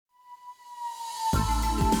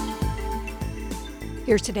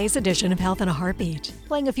Here's today's edition of Health in a Heartbeat.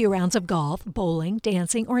 Playing a few rounds of golf, bowling,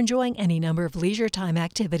 dancing, or enjoying any number of leisure time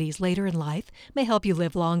activities later in life may help you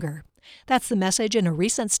live longer. That's the message in a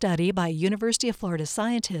recent study by University of Florida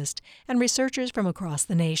scientists and researchers from across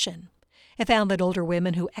the nation. It found that older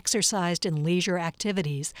women who exercised in leisure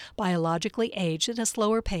activities biologically aged at a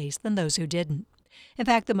slower pace than those who didn't. In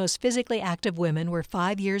fact, the most physically active women were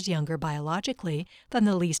 5 years younger biologically than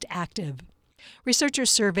the least active.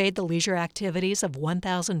 Researchers surveyed the leisure activities of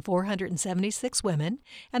 1,476 women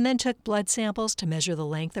and then took blood samples to measure the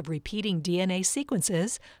length of repeating DNA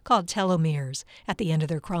sequences, called telomeres, at the end of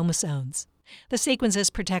their chromosomes. The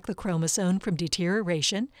sequences protect the chromosome from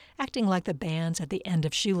deterioration, acting like the bands at the end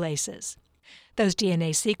of shoelaces. Those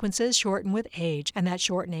DNA sequences shorten with age, and that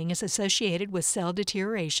shortening is associated with cell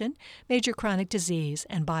deterioration, major chronic disease,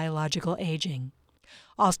 and biological aging.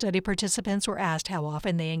 All study participants were asked how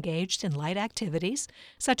often they engaged in light activities,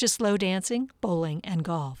 such as slow dancing, bowling, and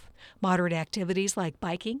golf, moderate activities like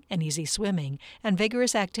biking and easy swimming, and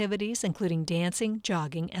vigorous activities including dancing,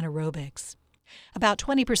 jogging, and aerobics. About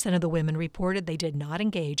 20% of the women reported they did not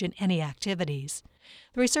engage in any activities.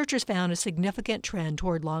 The researchers found a significant trend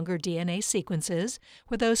toward longer DNA sequences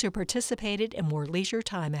with those who participated in more leisure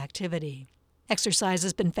time activity. Exercise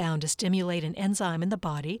has been found to stimulate an enzyme in the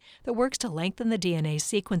body that works to lengthen the DNA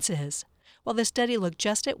sequences. While the study looked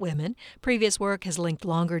just at women, previous work has linked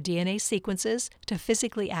longer DNA sequences to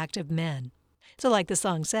physically active men. So like the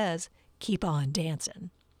song says, keep on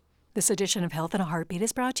dancing. This edition of Health in a Heartbeat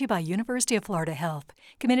is brought to you by University of Florida Health,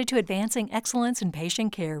 committed to advancing excellence in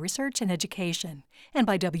patient care, research, and education, and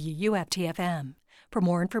by WUFT-FM. For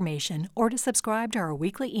more information or to subscribe to our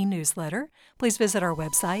weekly e-newsletter, please visit our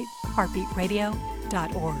website,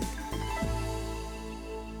 heartbeatradio.org.